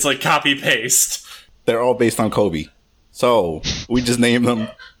 It's like copy-paste. They're all based on Kobe. So we just name them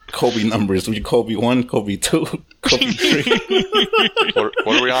Kobe numbers. We Kobe 1, Kobe 2, Kobe 3.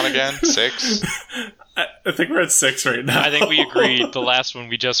 What are we on again? 6? I think we're at 6 right now. I think we agreed the last one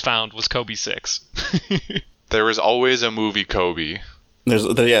we just found was Kobe 6. There is always a movie Kobe.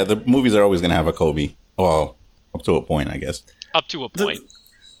 The movies are always going to have a Kobe. Well, up to a point, I guess. Up to a point.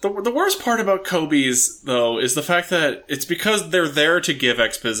 The worst part about Kobe's, though, is the fact that it's because they're there to give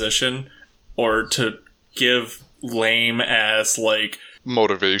exposition or to give lame-ass, like...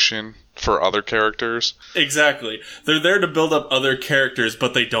 motivation for other characters. Exactly. They're there to build up other characters,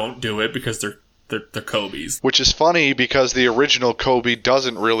 but they don't do it because they're Kobe's. Which is funny because the original Kobe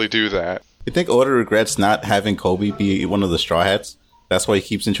doesn't really do that. You think Oda regrets not having Kobe be one of the Straw Hats? That's why he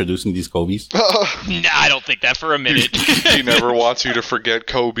keeps introducing these Kobes? Nah, I don't think that for a minute. He never wants you to forget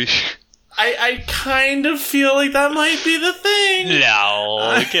Kobe. I kind of feel like that might be the thing.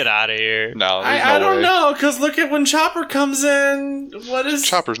 No, get out of here. No, I don't know, because look at when Chopper comes in. What is...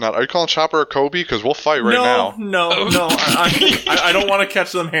 Chopper's not... Are you calling Chopper a Kobe? Because we'll fight right now. No. I don't want to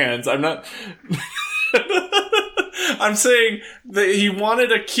catch them hands. I'm not... I'm saying that he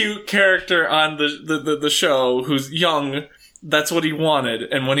wanted a cute character on the show who's young. That's what he wanted.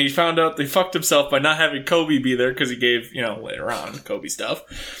 And when he found out they fucked himself by not having Kobe be there, because he gave, later on, Kobe stuff...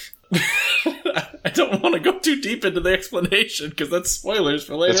 I don't want to go too deep into the explanation because that's spoilers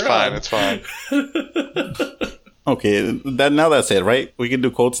for later on. It's fine. Okay, now that's it, right? We can do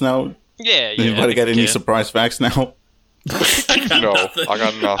quotes now? Yeah. Anybody got any surprise facts now? No, I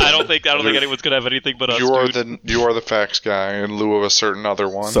got nothing. I don't think anyone's gonna have anything but us. You are the facts guy in lieu of a certain other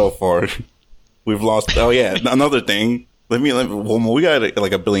one. So far, we've lost. Oh yeah, another thing. Let me. We got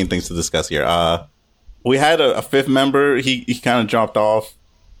like a billion things to discuss here. We had a fifth member. He kind of dropped off.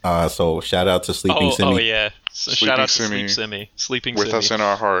 So shout out to Sleeping Simi. Oh yeah, so shout out to Sleeping Simi. Sleeping with Simi. us in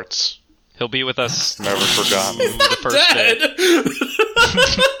our hearts. He'll be with us. Never forgotten. The first day.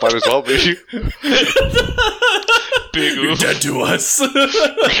 Might as well be. Big oof. You're dead to us.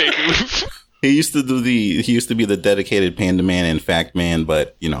 Big oof. He used to be the dedicated Panda Man and Fact Man,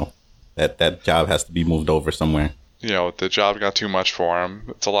 but that job has to be moved over somewhere. The job got too much for him.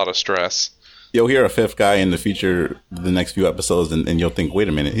 It's a lot of stress. You'll hear a fifth guy in the future, the next few episodes, and you'll think, wait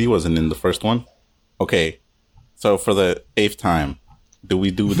a minute, he wasn't in the first one? Okay, so for the 8th time, do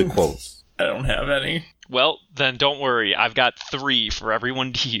we do the quotes? I don't have any. Well, then don't worry. I've got 3 for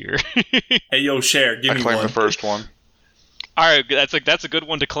everyone to hear. Hey, yo, Cher, give me one. I claim the first one. All right, that's a good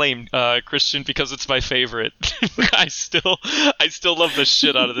one to claim, Christian, because it's my favorite. I still love the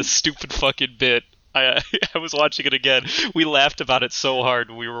shit out of this stupid fucking bit. I was watching it again. We laughed about it so hard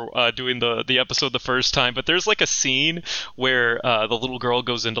when we were doing the episode the first time. But there's like a scene where the little girl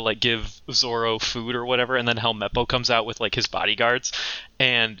goes in to like give Zoro food or whatever, and then Helmeppo comes out with like his bodyguards,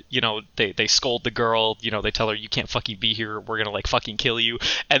 and they scold the girl. They tell her, you can't fucking be here. We're gonna like fucking kill you.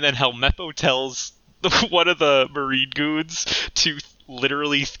 And then Helmeppo tells one of the Marine goons to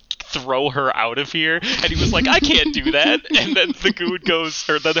literally throw her out of here, and he was like, I can't do that. And then the goon goes,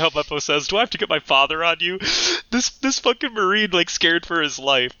 or then Helmeppo says, do I have to get my father on you? This fucking Marine, like, scared for his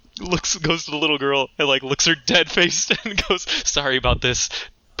life, goes to the little girl and like looks her dead faced and goes, sorry about this,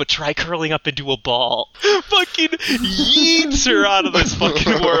 but try curling up into a ball. Fucking yeets her out of this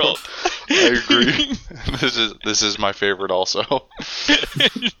fucking world. I agree. This is my favorite also.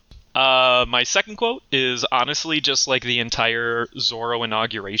 My second quote is honestly just like the entire Zoro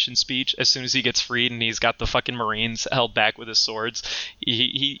inauguration speech. As soon as he gets freed and he's got the fucking Marines held back with his swords,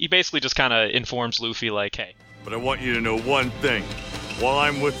 he basically just kind of informs Luffy like, hey. But I want you to know one thing. While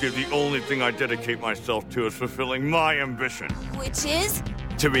I'm with you, the only thing I dedicate myself to is fulfilling my ambition. Which is?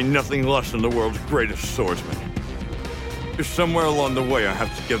 To be nothing less than the world's greatest swordsman. If somewhere along the way I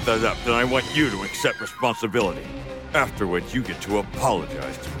have to give that up, then I want you to accept responsibility. After which you get to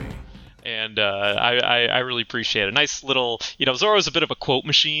apologize to me. And I really appreciate it. Nice little, Zoro's a bit of a quote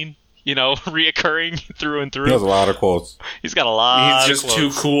machine, reoccurring through and through. He has a lot of quotes. He's got a lot He's of just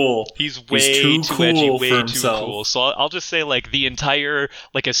quotes. too cool. He's way too too cool edgy, for way too himself. cool. So I'll just say, like, the entire,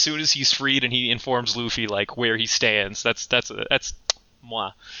 like, as soon as he's freed and he informs Luffy, like, where he stands, that's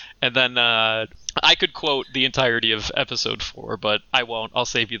moi. And then I could quote the entirety of episode 4, but I won't. I'll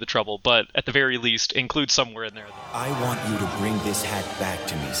save you the trouble. But at the very least, include somewhere in there. I want you to bring this hat back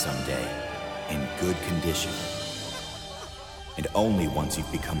to me someday, in good condition. And only once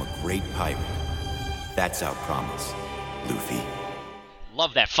you've become a great pirate. That's our promise, Luffy.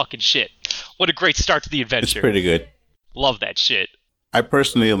 Love that fucking shit. What a great start to the adventure. It's pretty good. Love that shit. I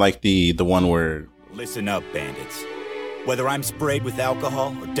personally like the one where... Listen up, bandits. Whether I'm sprayed with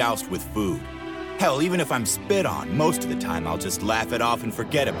alcohol or doused with food. Hell, even if I'm spit on, most of the time I'll just laugh it off and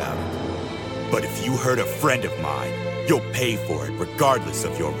forget about it. But if you hurt a friend of mine, you'll pay for it regardless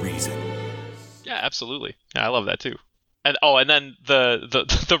of your reason. Yeah, absolutely. Yeah, I love that too. And then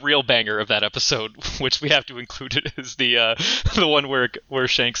the real banger of that episode, which we have to include it, is the one where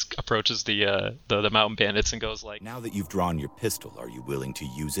Shanks approaches the mountain bandits and goes like, Now that you've drawn your pistol, are you willing to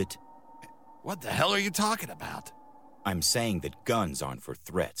use it? What the hell are you talking about? I'm saying that guns aren't for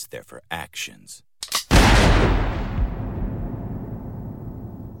threats, they're for actions.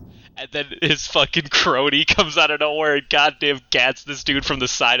 and then his fucking crony comes out of nowhere and goddamn gats this dude from the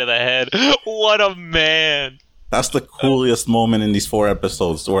side of the head. What a man! That's the coolest moment in these 4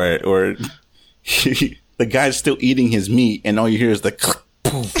 episodes where the guy's still eating his meat and all you hear is the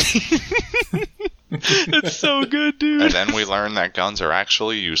poof. It's so good, dude. And then we learn that guns are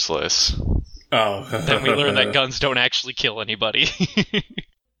actually useless. Oh. Then we learn that guns don't actually kill anybody.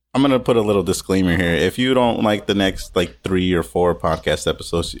 I'm going to put a little disclaimer here. If you don't like the next 3 or 4 podcast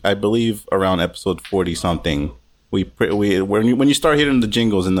episodes, I believe around episode 40 something, when you start hitting the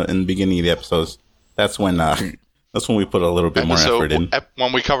jingles in the beginning of the episodes, that's when we put a little bit more effort in.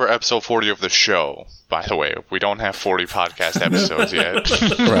 When we cover episode 40 of the show, by the way, we don't have 40 podcast episodes yet.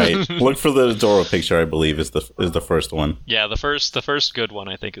 Right. Look for the Zorro picture, I believe, is the first one. Yeah, the first good one,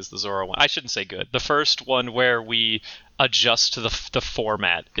 I think, is the Zorro one. I shouldn't say good. The first one where we adjust to the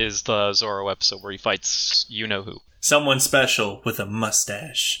format is the Zorro episode where he fights you-know-who. Someone special with a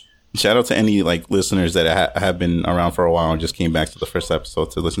mustache. Shout out to any listeners that have been around for a while and just came back to the first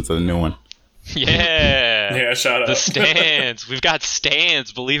episode to listen to the new one. Yeah. Yeah, shout out. The stands. We've got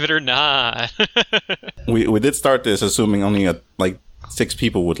stands, believe it or not. We did start this assuming only 6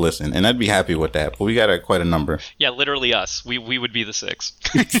 people would listen, and I'd be happy with that. But we got quite a number. Yeah, literally us. We would be the 6.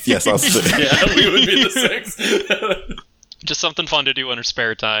 Yes, I'll say. Yeah, we would be the 6. Just something fun to do in our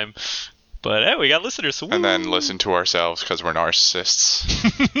spare time. But hey, we got listeners. So and then listen to ourselves because we're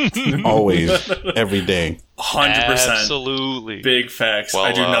narcissists. Always, every day. 100%. Absolutely. Big facts. Well,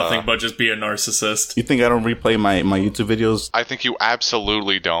 I do nothing but just be a narcissist. You think I don't replay my YouTube videos? I think you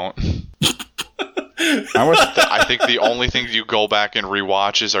absolutely don't. I I think the only thing you go back and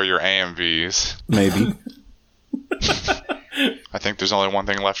rewatches are your AMVs. maybe. I think there's only one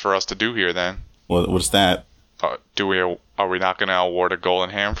thing left for us to do here then. What's that? Are we not going to award a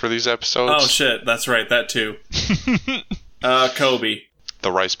golden ham for these episodes? Oh shit, that's right, that too. Kobe.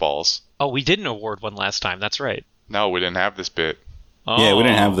 The rice balls. Oh, we didn't award one last time. That's right. No, we didn't have this bit. Oh. Yeah, we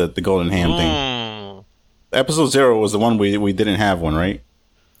didn't have the golden ham thing. Mm. Episode 0 was the one we didn't have one, right?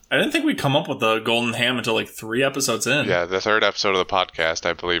 I didn't think we'd come up with the golden ham until 3 episodes in. Yeah, the 3rd episode of the podcast,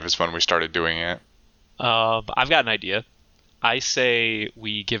 I believe, is when we started doing it. I've got an idea. I say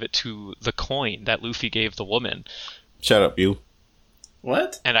we give it to the coin that Luffy gave the woman. Shut up, you.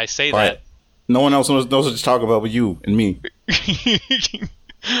 What? And I say Quiet. that... No one else knows what to talk about with you and me.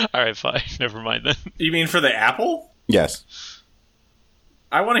 Alright, fine. Never mind then. You mean for the apple? Yes.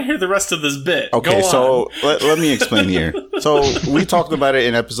 I want to hear the rest of this bit. Okay, Go on. so let me explain here. So we talked about it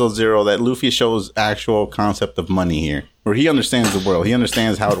in episode 0 that Luffy shows actual concept of money here, where he understands the world. He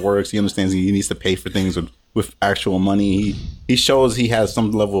understands how it works. He understands he needs to pay for things with actual money. He shows he has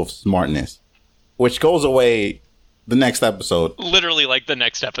some level of smartness, which goes away the next episode. Literally the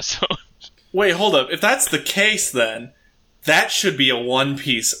next episode. Wait, hold up. If that's the case, then that should be a One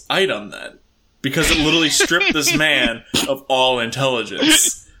Piece item, then. Because it literally stripped this man of all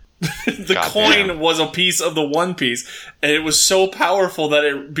intelligence. The coin was a piece of the One Piece, and it was so powerful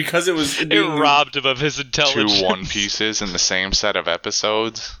that because it was... It robbed him of his intelligence. 2 One Pieces in the same set of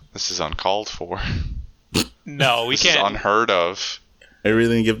episodes? This is uncalled for. No, we This can't. is unheard of. I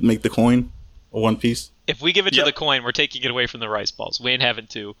really make the coin a one piece. If we give it to Yep. the coin, we're taking it away from the rice balls. We ain't having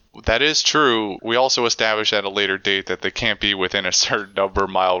to. That is true. We also established at a later date that they can't be within a certain number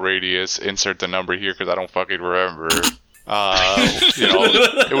mile radius. Insert the number here because I don't fucking remember.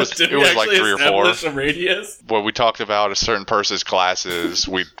 It was Did it we was like actually 3 or 4. establish a radius? When we talked about a certain person's classes,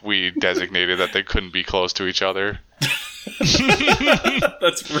 we designated that they couldn't be close to each other.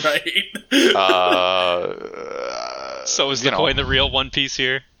 That's right. So is the coin the real One Piece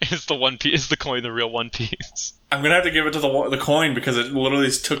here? Is the coin the real One Piece? I'm gonna have to give it to the coin because it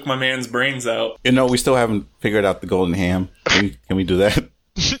literally took my man's brains out. We still haven't figured out the golden ham. Can we do that?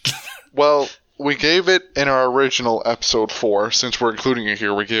 Well, we gave it in our original episode 4. Since we're including it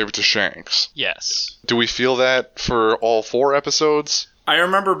here, we gave it to Shanks. Yes. Do we feel that for all 4 episodes? I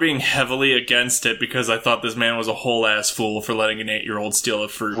remember being heavily against it because I thought this man was a whole ass fool for letting an 8-year-old steal a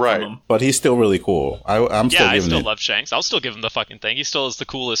fruit Right. from him. But he's still really cool. I'm still I giving still it. love Shanks. I'll still give him the fucking thing. He still has the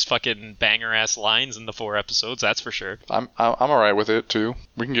coolest fucking banger ass lines in the 4 episodes. That's for sure. I'm alright with it too.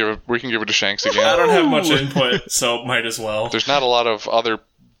 We can give it to Shanks I again. don't have much input, so might as well. There's not a lot of other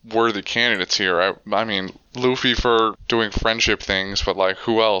worthy candidates here. I mean, Luffy for doing friendship things, but like,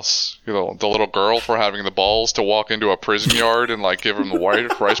 who else? You know, the little girl for having the balls to walk into a prison yard and like give him the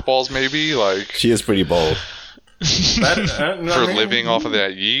rice balls, maybe. Like, She is pretty bold. for living off of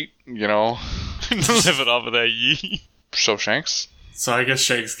that yeet, you know. Living off of that yee. So Shanks. So I guess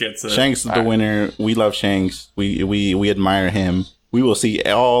Shanks gets it. Shanks is the winner. We love Shanks. We admire him. We will see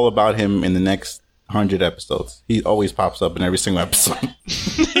all about him in the next 100 episodes. He always pops up in every single episode.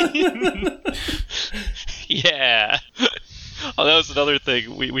 Yeah. Oh, that was another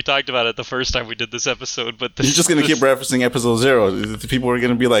thing. We talked about it the first time we did this episode, but You're just going to keep referencing episode 0. People are going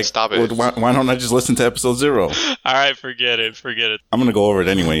to be like, Stop it. Well, why don't I just listen to episode 0? All right, forget it. I'm going to go over it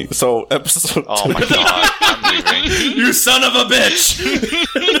anyway. So, episode Oh my god, I'm leaving. You son of a bitch!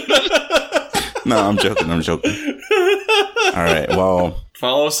 No, I'm joking. All right, well,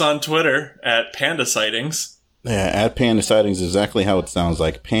 Follow us on Twitter at Panda Sightings. yeah, at Panda Sightings is exactly how it sounds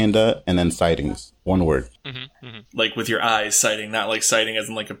like. Panda and then Sightings. One word. Like with your eyes sighting, not like sighting as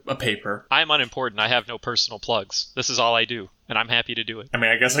in like a paper. I'm unimportant. I have no personal plugs. This is all I do, and I'm happy to do it. I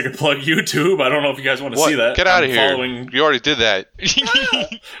mean, I guess I could plug YouTube. I don't know if you guys want to What? see that. Get out of I'm here. following- You already did that. You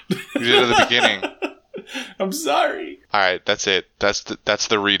did it at the beginning. I'm sorry. Alright, that's it. That's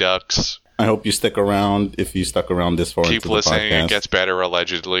the Redux. I hope you stick around if you stuck around this far Keep into the listening, podcast. it gets better,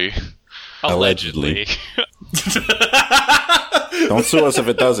 allegedly. Allegedly. Don't sue us if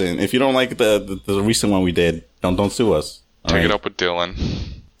it doesn't. If you don't like the recent one we did, don't sue us. All Take right? it up with Dylan.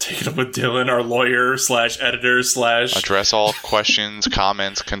 Take it up with Dylan, our lawyer / editor / Address all questions,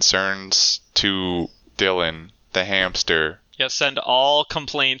 comments, concerns to Dylan, the hamster, Yeah, send all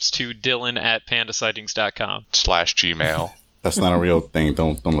complaints to Dylan@pandasightings.com. /Gmail. That's not a real thing.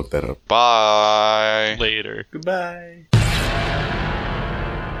 Don't look that up. Bye. Later. Goodbye.